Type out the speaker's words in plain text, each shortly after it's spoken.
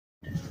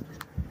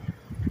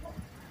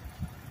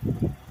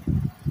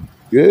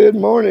Good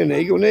morning,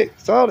 Eagle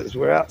Nick's Audits.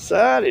 We're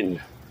outside and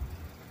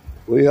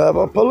we have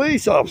a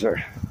police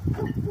officer.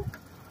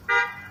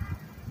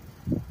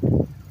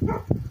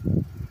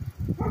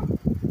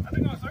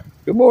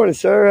 Good morning,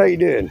 sir. How you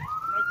doing? Great.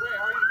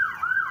 How are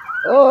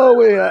you? Oh,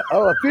 we a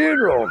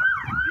funeral.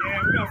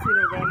 Yeah, we got a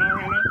funeral going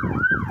on right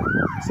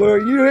now. So are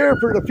you here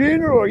for the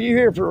funeral or are you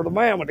here for the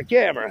man with the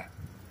camera?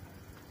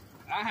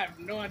 I have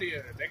no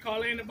idea. They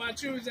call in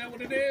about you? Is that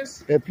what it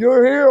is? If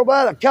you're here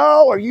about a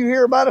call, are you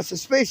here about a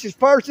suspicious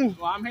person?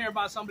 Well, I'm here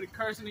about somebody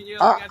cursing and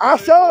yelling. I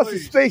saw a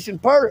suspicious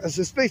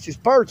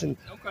person.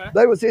 Okay.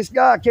 There was this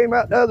guy came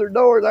out the other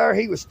door there.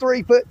 He was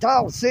 3 foot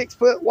tall, 6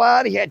 foot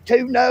wide. He had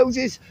 2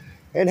 noses,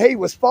 and he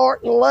was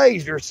farting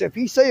lasers. So if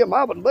you see him,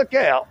 I would look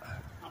out.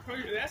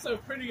 That's a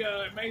pretty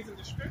amazing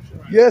description,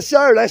 right? Yes,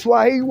 sir. That's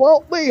why he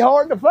won't be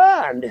hard to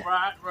find.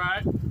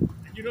 Right.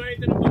 You know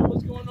anything about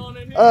what's going on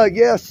in here?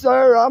 Yes,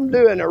 sir. I'm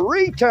doing a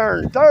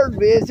return third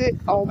visit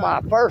on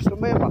my First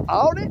Amendment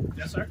audit.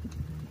 Yes, sir.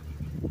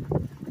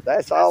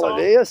 That's all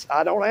it is.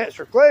 I don't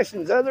answer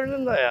questions other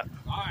than that.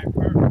 All right,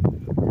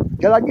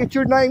 perfect. Can I get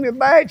your name and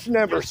badge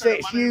number Yes, sir.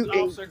 since My you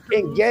name's Officer Cruz.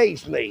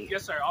 engaged me?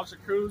 Yes, sir. Officer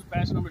Cruz,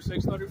 badge number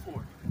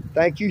 634.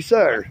 Thank you,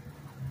 sir.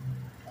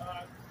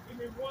 Give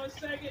me 1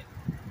 second.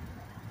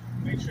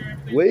 Make sure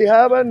everything. We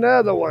have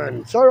another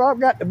one. Sir, I've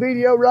got the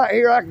video right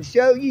here. I can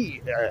show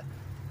you.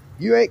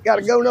 You ain't got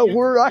to go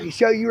nowhere. I can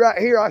show you right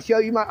here. I'll show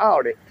you my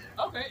audit.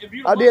 Okay. If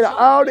you I did an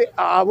audit.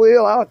 I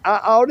will. I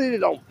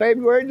audited on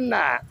February the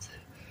 9th.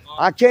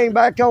 I came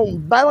back on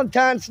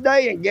Valentine's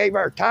Day and gave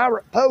our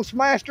tyrant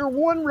postmaster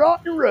 1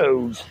 rotten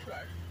rose. Okay.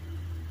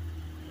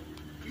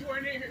 You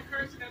weren't in here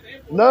cursing at the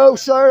airport? No,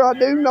 sir, I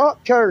do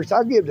not curse.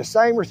 I give the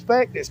same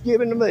respect that's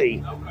given to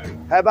me. Okay.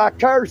 Have I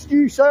cursed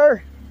you,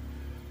 sir?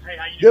 Hey,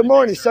 how you doing? Good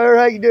morning, sir.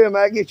 How you doing,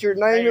 man? Get your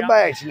name and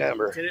badge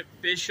number. Lieutenant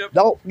Bishop.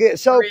 Don't get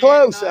so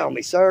close on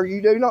me, sir.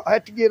 You do not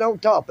have to get on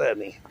top of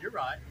me. You're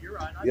right.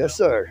 Yes,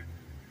 sir.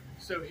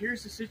 So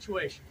here's the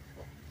situation,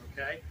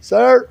 okay?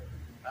 Sir,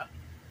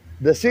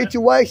 the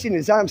situation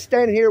is I'm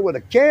standing here with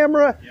a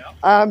camera. Yep.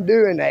 I'm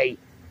doing a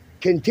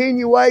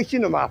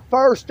continuation of my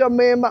First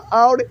Amendment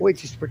audit,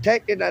 which is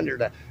protected under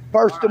the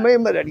First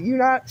Amendment of the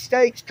United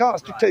States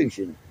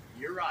Constitution.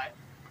 You're right.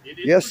 It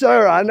is Yes,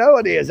 sir. I know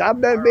it is. I've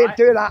been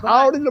through it. I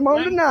audited them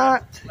on the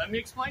 9th. Let me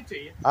explain to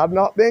you. I've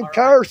not been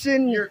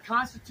cursing. Your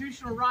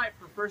constitutional right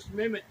for First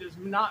Amendment does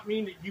not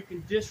mean that you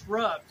can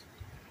disrupt.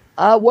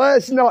 I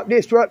was not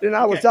disrupting.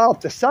 I was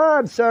off the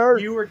side, sir.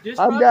 You were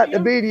disrupting. I've got the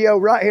video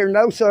right here.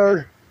 No,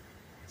 sir.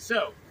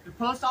 So, the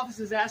post office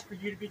has asked for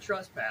you to be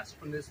trespassed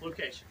from this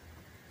location.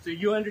 So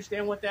you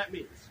understand what that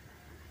means.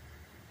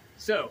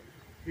 So,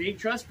 being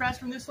trespassed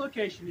from this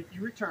location, if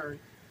you return,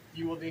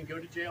 you will then go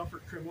to jail for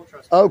criminal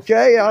trespass.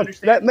 Okay,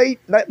 let me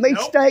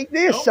state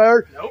this,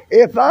 sir.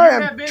 If I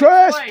am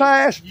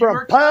trespassed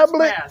from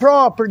public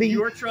property,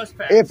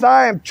 if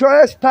I am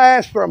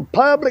trespassed from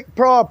public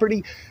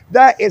property,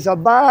 that is a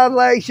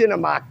violation of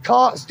my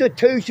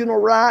constitutional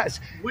rights,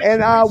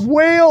 and I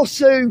will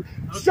sue.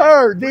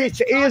 Sir, this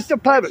is the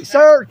public.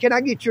 Sir, can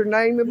I get your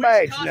name and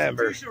badge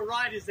number? Which constitutional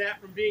right is that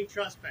from being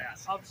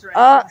trespassed?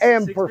 I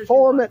am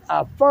performing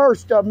a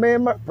First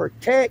Amendment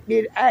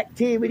protected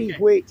activity,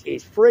 which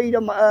is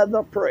freedom of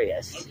the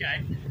press.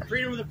 Okay,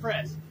 freedom of the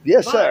press.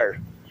 Yes, sir.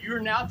 You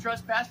are now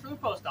trespassed from the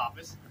post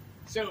office,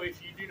 so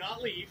if you do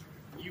not leave,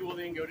 you will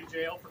then go to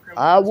jail for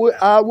criminal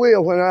trespass. I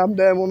will when I'm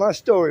done with my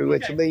story,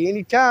 which will be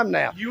any time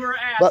now. You are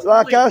asked But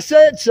like to leave. I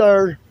said,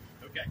 sir.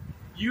 Okay,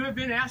 you have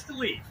been asked to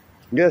leave.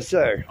 Yes,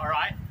 sir. All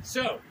right.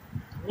 So,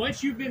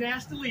 once you've been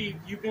asked to leave,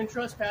 you've been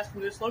trespassed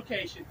from this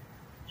location.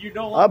 You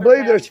no longer I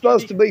believe there's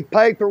supposed to be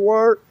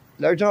paperwork.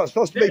 There's not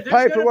supposed to be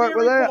paperwork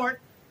with that.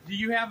 Do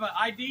you have an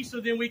ID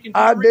so then we can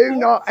I do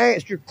not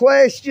answer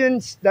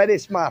questions. That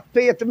is my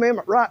Fifth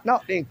Amendment right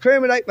not to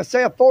incriminate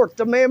myself. Fourth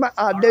Amendment,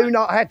 I do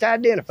not have to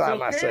identify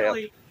myself.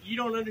 Apparently, you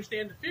don't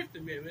understand the Fifth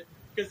Amendment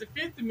because the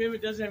Fifth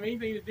Amendment doesn't have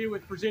anything to do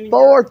with presenting.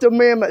 Fourth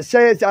Amendment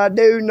says I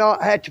do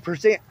not have to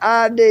present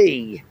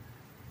ID.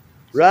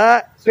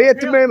 Right?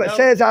 Fifth Amendment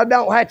says I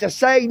don't have to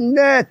say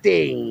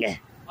nothing.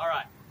 All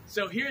right.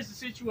 So here's the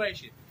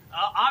situation.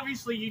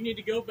 Obviously, you need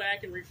to go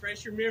back and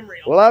refresh your memory.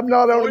 Well, I'm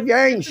not on a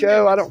game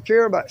show. I don't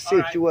care about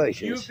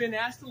situations. You've been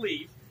asked to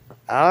leave.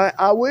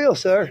 I will,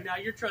 sir. So now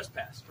you're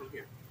trespassed from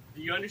here.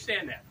 Do you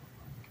understand that?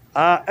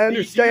 I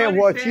understand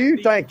what you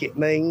think it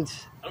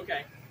means.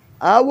 Okay.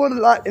 I would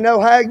like to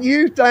know how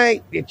you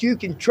think that you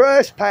can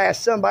trespass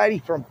somebody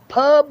from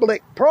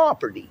public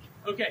property.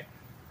 Okay.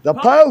 The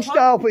post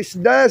office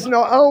does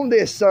not own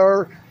this,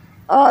 sir.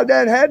 I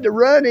done had to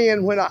run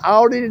in when I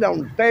audited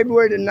on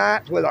February the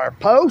 9th with our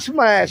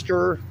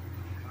postmaster.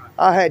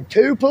 I had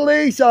 2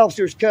 police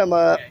officers come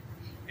up. Okay.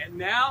 And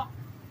now,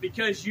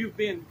 because you've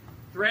been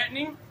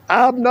threatening.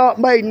 I've not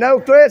made no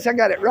threats. I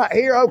got it right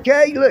here.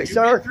 Okay, look,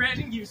 sir.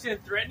 You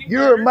said threatening.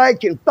 You're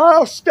making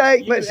false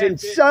statements, and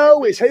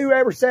so is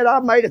whoever said I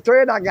made a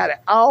threat. I got it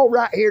all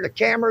right here. The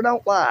camera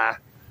don't lie.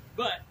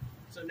 But,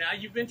 so So now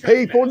you've been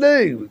trespassed. People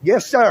do.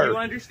 Yes, sir. Do you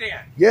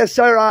understand? Yes,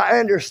 sir. I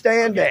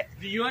understand that.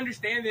 Do you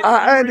understand that?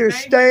 I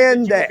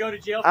understand that. Go to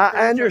jail for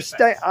I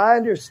understand. trespass? I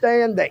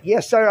understand that.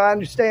 Yes, sir. I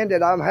understand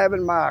that I'm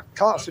having my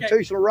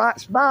constitutional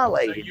rights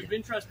violated. So you've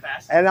been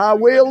trespassed. And I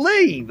will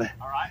leave.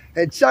 All right.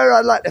 And sir,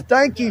 I'd like to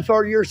thank you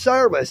for your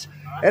service.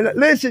 Right. And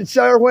listen,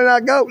 sir, when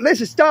I go,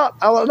 listen, stop.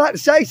 I would like to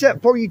say something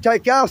before you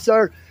take off,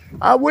 sir.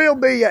 I will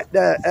be at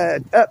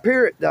the up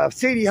here at the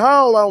City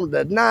Hall on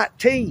the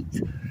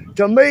 19th.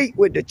 To meet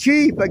with the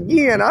chief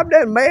again. I've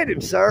done met him,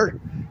 sir.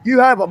 You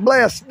have a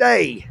blessed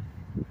day.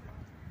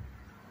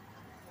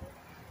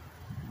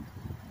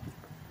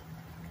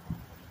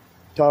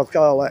 Talk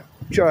all that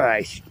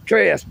trash,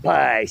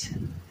 trespass.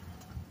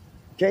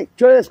 Can't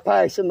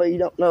trespass somebody you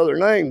don't know their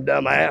name,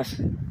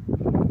 dumbass.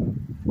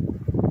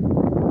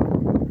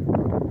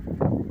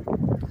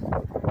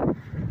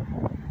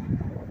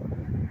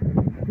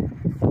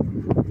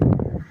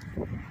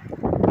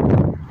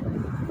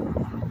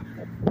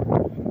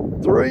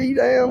 Three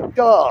damn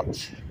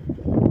cops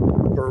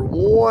for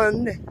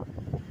one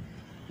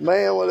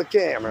man with a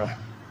camera.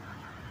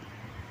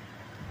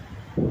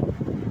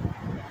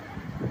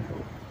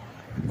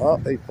 Oh,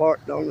 he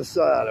parked on the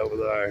side over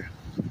there.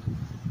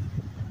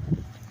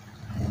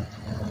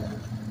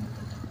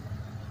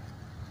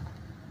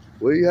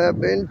 We have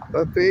been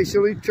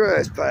officially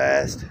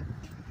trespassed,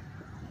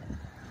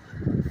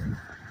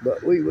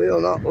 but we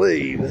will not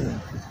leave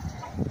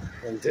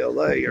until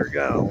they are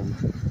gone.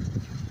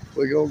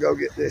 We're gonna go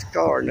get this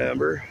car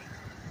number.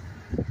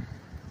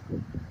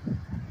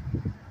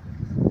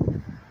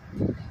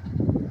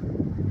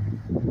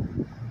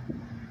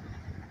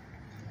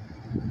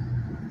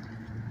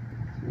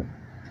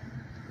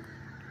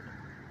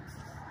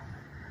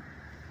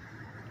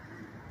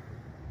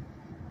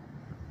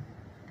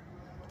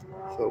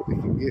 So we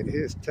can get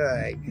his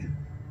tag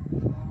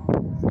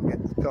and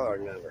get the car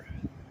number.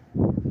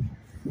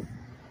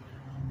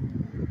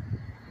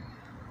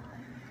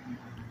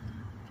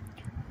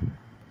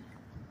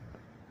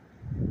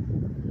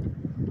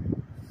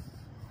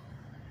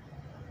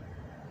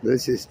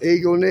 This is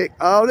Eagle Nick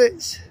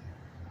Audits,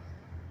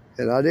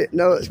 and I didn't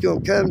know it's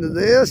going to come to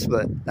this,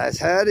 but that's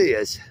how it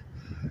is.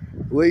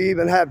 We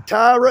even have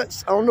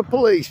tyrants on the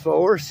police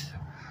force,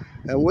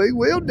 and we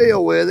will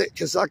deal with it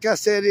because, like I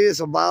said, it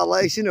is a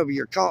violation of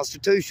your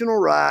constitutional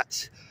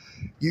rights.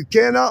 You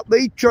cannot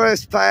be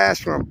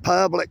trespassed from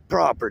public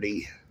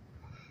property.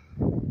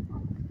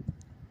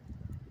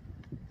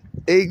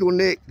 Eagle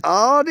Nick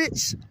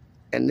Audits,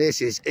 and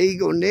this is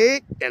Eagle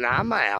Nick, and I'm out.